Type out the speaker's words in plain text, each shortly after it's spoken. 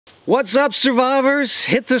What's up, survivors?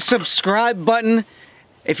 Hit the subscribe button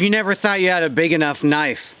if you never thought you had a big enough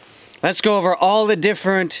knife. Let's go over all the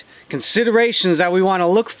different considerations that we want to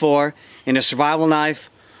look for in a survival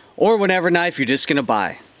knife or whatever knife you're just gonna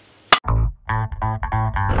buy.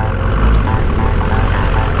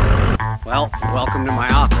 Well, welcome to my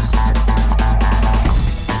office.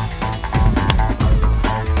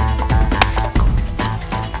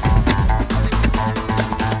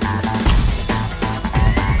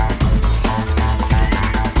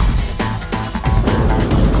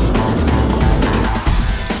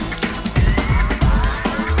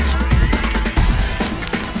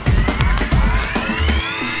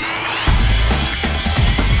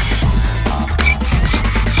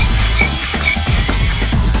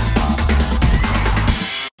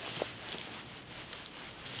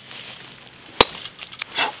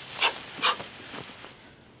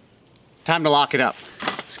 Time to lock it up.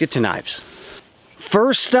 Let's get to knives.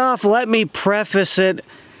 First off, let me preface it.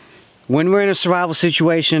 When we're in a survival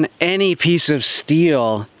situation, any piece of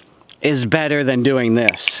steel is better than doing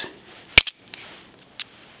this.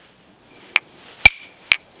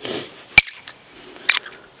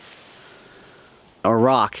 A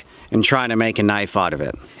rock and trying to make a knife out of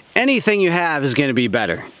it. Anything you have is going to be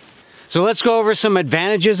better. So let's go over some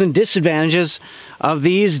advantages and disadvantages of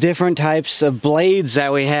these different types of blades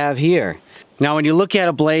that we have here. Now when you look at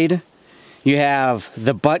a blade, you have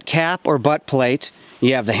the butt cap or butt plate,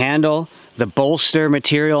 you have the handle, the bolster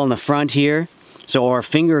material in the front here, or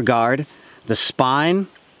finger guard, the spine,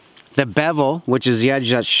 the bevel, which is the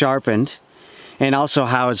edge that's sharpened, and also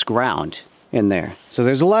how it's ground in there. So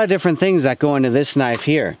there's a lot of different things that go into this knife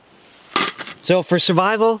here. So for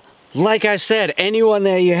survival, like I said, any one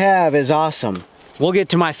that you have is awesome. We'll get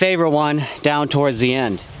to my favorite one down towards the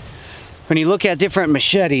end. When you look at different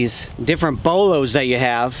machetes, different bolos that you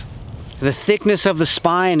have, the thickness of the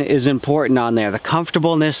spine is important on there, the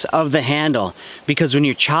comfortableness of the handle, because when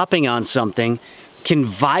you're chopping on something, it can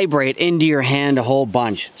vibrate into your hand a whole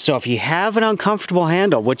bunch. So if you have an uncomfortable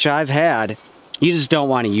handle, which I've had, you just don't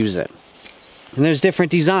want to use it. And there's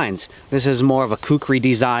different designs. This is more of a kukri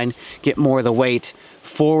design, get more of the weight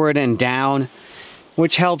forward and down,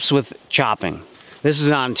 which helps with chopping. This is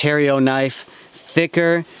an Ontario knife,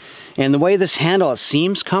 thicker, and the way this handle, it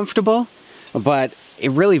seems comfortable, but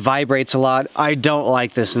it really vibrates a lot. I don't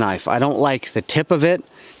like this knife. I don't like the tip of it,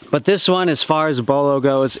 but this one, as far as Bolo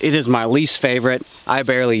goes, it is my least favorite. I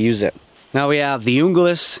barely use it. Now we have the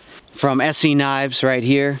Junglas from ESEE Knives right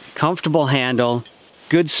here. Comfortable handle,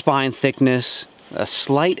 good spine thickness, a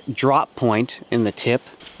slight drop point in the tip,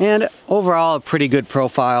 and overall a pretty good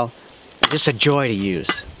profile. Just a joy to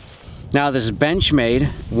use. Now this Benchmade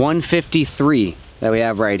 153 that we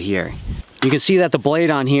have right here. You can see that the blade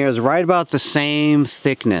on here is right about the same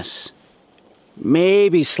thickness.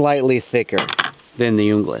 Maybe slightly thicker than the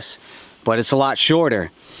Junglas, but it's a lot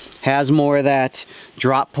shorter. Has more of that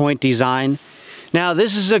drop point design. Now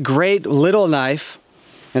this is a great little knife.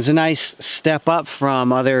 It's a nice step up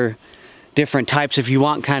from other different types if you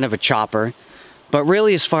want kind of a chopper. But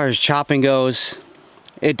really, as far as chopping goes,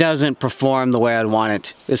 it doesn't perform the way I'd want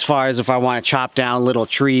it. As far as if I want to chop down little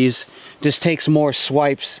trees, just takes more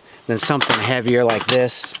swipes than something heavier like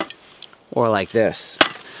this or like this.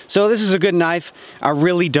 So this is a good knife. I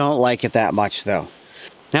really don't like it that much though.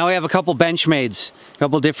 Now we have a couple Benchmades, a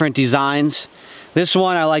couple different designs. This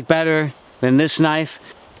one I like better than this knife.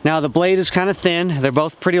 Now the blade is kind of thin. They're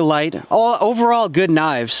both pretty light. All overall good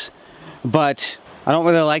knives, but I don't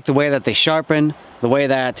really like the way that they sharpen, the way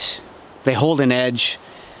that they hold an edge.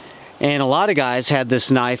 And a lot of guys had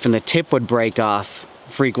this knife and the tip would break off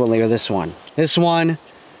frequently, or this one. This one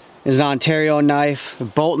is an Ontario knife, a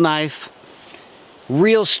bolt knife.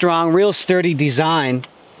 Real strong, real sturdy design.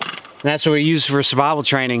 That's what we use for survival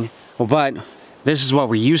training. But this is what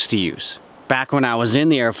we used to use. Back when I was in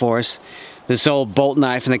the Air Force, this old bolt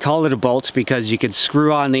knife, and they called it a bolt because you could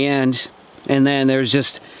screw on the end, and then there's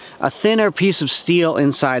just a thinner piece of steel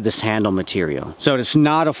inside this handle material. So it's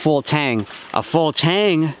not a full tang. A full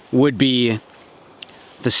tang would be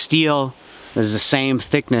the steel is the same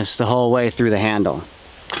thickness the whole way through the handle.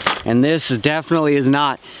 And this definitely is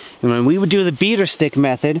not. And when we would do the beater stick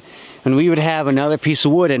method, and we would have another piece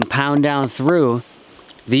of wood and pound down through,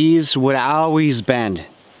 these would always bend.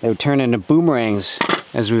 They would turn into boomerangs,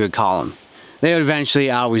 as we would call them. They would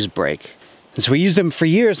eventually always break. And so we used them for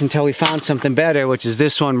years until we found something better, which is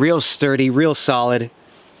this one, real sturdy, real solid.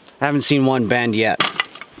 I haven't seen one bend yet.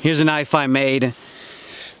 Here's a knife I made,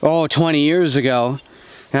 20 years ago.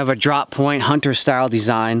 I have a drop point hunter style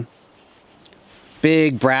design.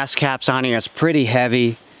 Big brass caps on here, it's pretty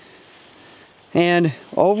heavy. And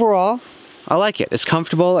overall, I like it. It's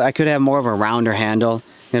comfortable. I could have more of a rounder handle,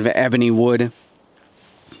 kind of an ebony wood.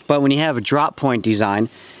 But when you have a drop point design,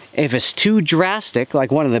 if it's too drastic,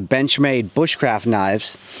 like one of the Benchmade bushcraft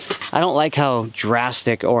knives, I don't like how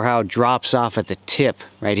drastic or how it drops off at the tip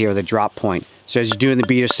right here, the drop point. So as you're doing the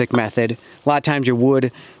beater stick method, a lot of times your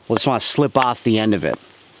wood will just want to slip off the end of it.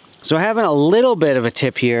 So having a little bit of a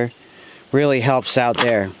tip here really helps out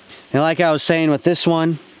there. And like I was saying with this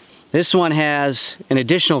one has an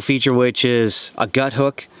additional feature, which is a gut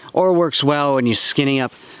hook, or works well when you're skinning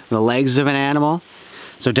up the legs of an animal,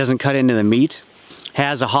 so it doesn't cut into the meat.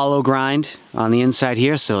 Has a hollow grind on the inside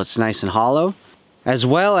here, so it's nice and hollow. As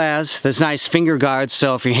well as this nice finger guard,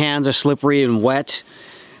 so if your hands are slippery and wet,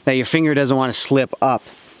 that your finger doesn't want to slip up.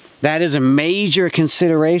 That is a major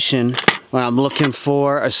consideration when I'm looking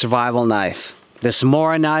for a survival knife. This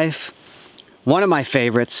Morakniv, one of my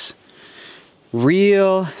favorites.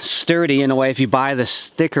 Real sturdy in a way if you buy this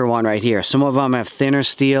thicker one right here. Some of them have thinner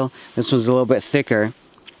steel. This one's a little bit thicker.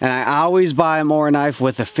 And I always buy a Morakniv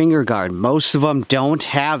with a finger guard. Most of them don't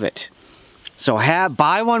have it. So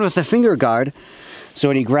buy one with a finger guard. So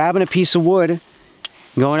when you're grabbing a piece of wood,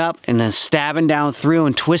 going up and then stabbing down through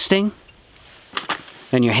and twisting,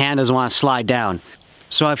 then your hand doesn't want to slide down.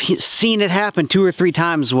 So I've seen it happen 2 or 3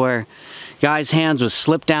 times where guys' hands would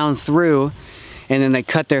slip down through and then they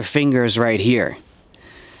cut their fingers right here.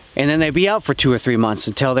 And then they'd be out for 2 or 3 months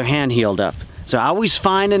until their hand healed up. So I always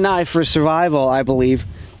find a knife for survival, I believe,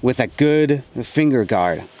 with a good finger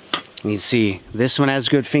guard. You can see this one has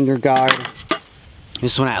good finger guard.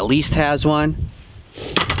 This one at least has one.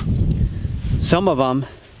 Some of them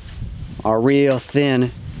are real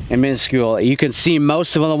thin and minuscule. You can see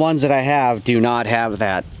most of the ones that I have do not have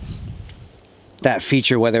that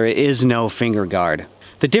feature where there is no finger guard.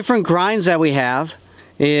 The different grinds that we have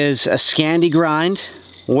is a Scandi grind,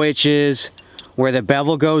 which is where the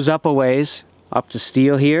bevel goes up a ways, up to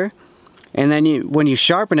steel here. And then when you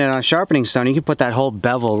sharpen it on a sharpening stone, you can put that whole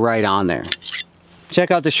bevel right on there.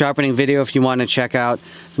 Check out the sharpening video if you want to check out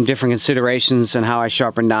some different considerations on how I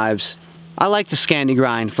sharpen knives. I like the Scandi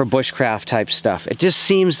grind for bushcraft type stuff. It just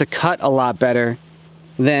seems to cut a lot better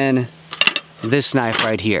than this knife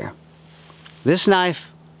right here. This knife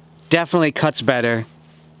definitely cuts better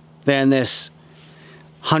than this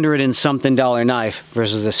 $100 and something knife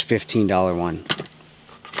versus this $15 one.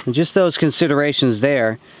 And just those considerations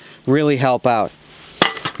there really help out.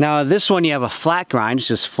 Now this one you have a flat grind, it's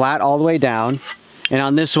just flat all the way down, and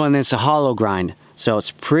on this one it's a hollow grind, so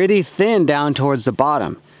it's pretty thin down towards the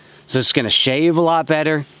bottom. So it's going to shave a lot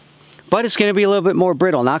better, but it's going to be a little bit more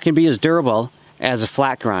brittle, not going to be as durable as a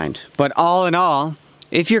flat grind. But all in all,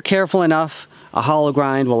 if you're careful enough, a hollow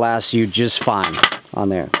grind will last you just fine on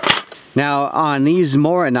there. Now on these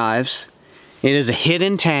Moraknivs, it is a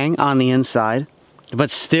hidden tang on the inside,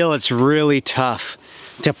 but still it's really tough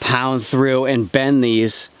to pound through and bend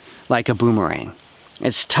these like a boomerang.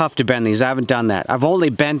 It's tough to bend these. I haven't done that. I've only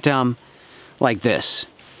bent them like this.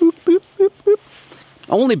 Boop, boop, boop, boop.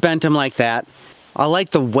 Only bent them like that. I like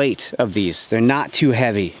the weight of these. They're not too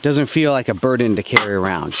heavy. It doesn't feel like a burden to carry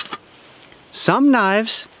around. Some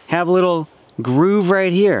knives have a little groove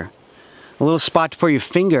right here. A little spot to put your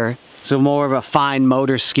finger, so more of a fine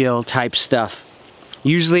motor skill type stuff.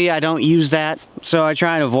 Usually I don't use that, so I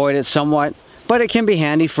try and avoid it somewhat. But it can be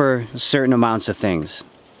handy for certain amounts of things.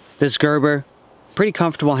 This Gerber, pretty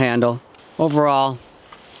comfortable handle. Overall,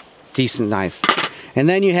 decent knife. And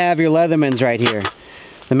then you have your Leathermans right here.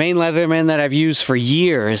 The main Leatherman that I've used for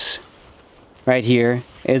years right here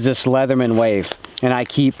is this Leatherman Wave. And I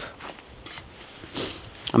keep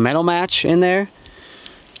a metal match in there.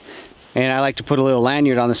 And I like to put a little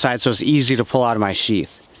lanyard on the side so it's easy to pull out of my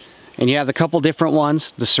sheath. And you have a couple different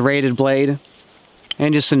ones, the serrated blade,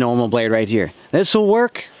 and just a normal blade right here. This will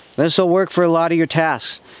work. This will work for a lot of your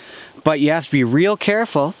tasks. But you have to be real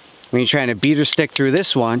careful when you're trying to beater stick through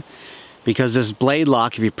this one, because this blade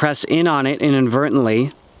lock, if you press in on it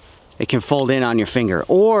inadvertently, it can fold in on your finger.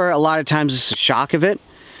 Or a lot of times it's the shock of it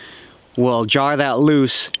will jar that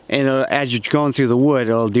loose, and as you're going through the wood,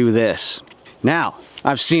 it'll do this. Now,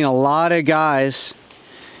 I've seen a lot of guys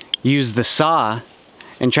use the saw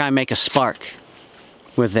and try and make a spark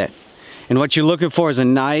with it. And what you're looking for is a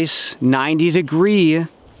nice 90-degree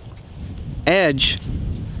edge.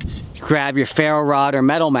 Grab your ferro rod or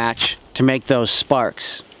metal match to make those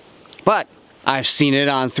sparks. But I've seen it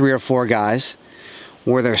on 3 or 4 guys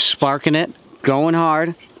where they're sparking it, going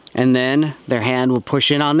hard, and then their hand will push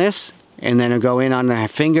in on this, and then it'll go in on their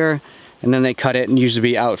finger, and then they cut it and usually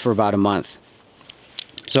be out for about a month.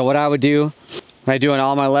 So what I would do, when I do on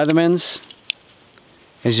all my Leathermans,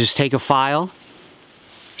 is just take a file,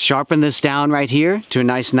 sharpen this down right here to a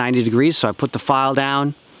nice 90 degrees. So I put the file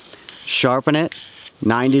down, sharpen it,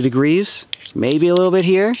 90 degrees, maybe a little bit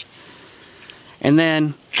here. And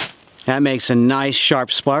then that makes a nice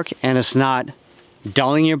sharp spark, and it's not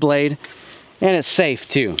dulling your blade, and it's safe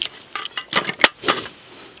too.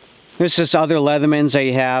 There's just other Leathermans that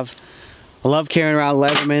you have. I love carrying around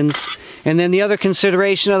Leathermans. And then the other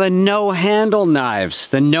consideration are the no-handle knives.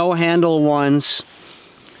 The no-handle ones.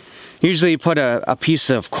 Usually you put a piece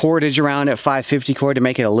of cordage around it, 550 cord, to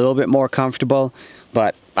make it a little bit more comfortable.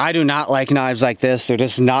 But I do not like knives like this. They're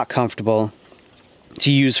just not comfortable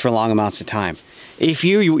to use for long amounts of time. If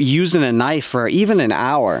you're using a knife for even an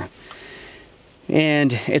hour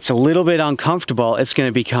and it's a little bit uncomfortable, it's going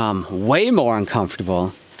to become way more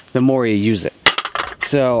uncomfortable the more you use it.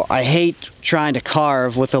 So I hate trying to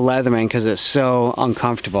carve with the Leatherman because it's so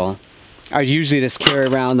uncomfortable. I usually just carry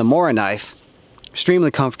around the Morakniv knife.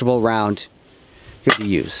 Extremely comfortable, round, good to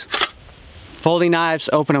use. Folding knives,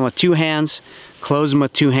 open them with 2 hands, close them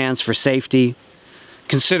with 2 hands for safety.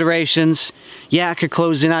 Considerations, yeah, it could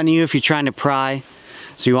close in on you if you're trying to pry,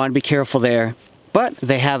 so you want to be careful there. But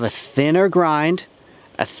they have a thinner grind,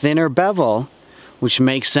 a thinner bevel, which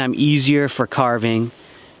makes them easier for carving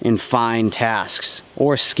in fine tasks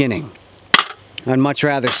or skinning. I'd much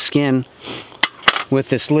rather skin with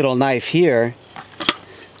this little knife here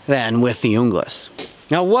than with the Junglas.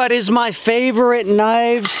 Now, what is my favorite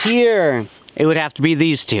knives here? It would have to be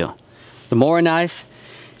these two, the Morakniv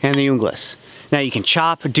and the Junglas. Now you can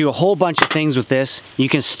chop, do a whole bunch of things with this. You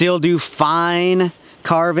can still do fine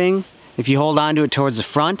carving if you hold on to it towards the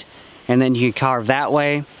front, and then you can carve that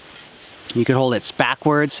way. You could hold it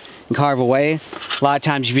backwards and carve away. A lot of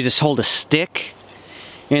times if you just hold a stick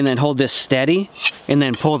and then hold this steady and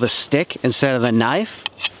then pull the stick instead of the knife.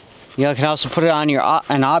 You can also put it on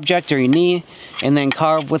an object or your knee and then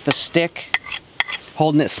carve with the stick,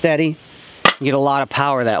 holding it steady. You get a lot of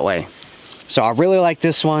power that way. So I really like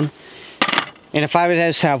this one. And if I would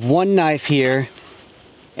just have one knife here,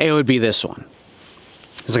 it would be this one.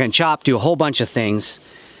 Because I can chop, do a whole bunch of things,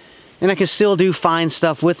 and I can still do fine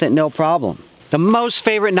stuff with it, no problem. The most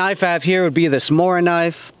favorite knife I have here would be this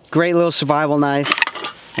Morakniv. Great little survival knife.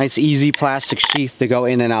 Nice easy plastic sheath to go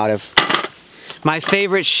in and out of. My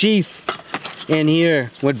favorite sheath in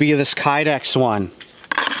here would be this Kydex one.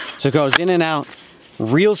 So it goes in and out,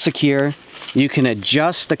 real secure. You can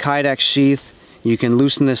adjust the Kydex sheath. You can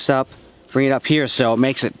loosen this up, bring it up here, so it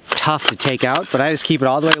makes it tough to take out, but I just keep it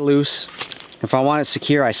all the way loose. If I want it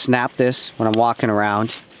secure, I snap this when I'm walking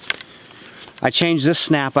around. I changed this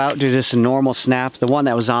snap out to just a normal snap. The one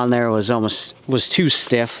that was on there was too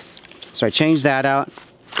stiff, so I changed that out.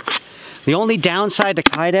 The only downside to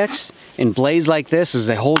Kydex in blades like this is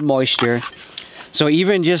they hold moisture. So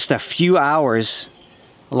even just a few hours,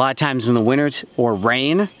 a lot of times in the winter or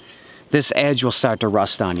rain, this edge will start to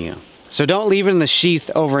rust on you. So don't leave it in the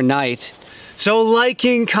sheath overnight. So like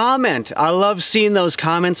and comment. I love seeing those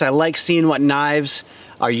comments. I like seeing what knives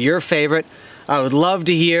are your favorite. I would love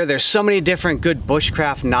to hear. There's so many different good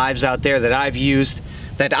bushcraft knives out there that I've used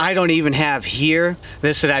that I don't even have here.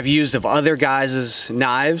 This that I've used of other guys'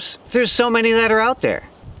 knives. There's so many that are out there.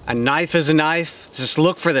 A knife is a knife. Just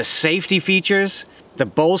look for the safety features, the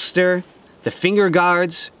bolster, the finger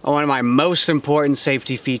guards are one of my most important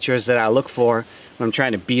safety features that I look for when I'm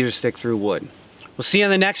trying to beat or stick through wood. We'll see you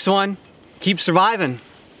on the next one. Keep surviving.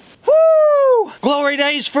 Woo! Glory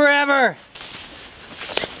days forever!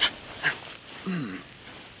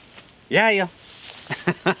 Yeah.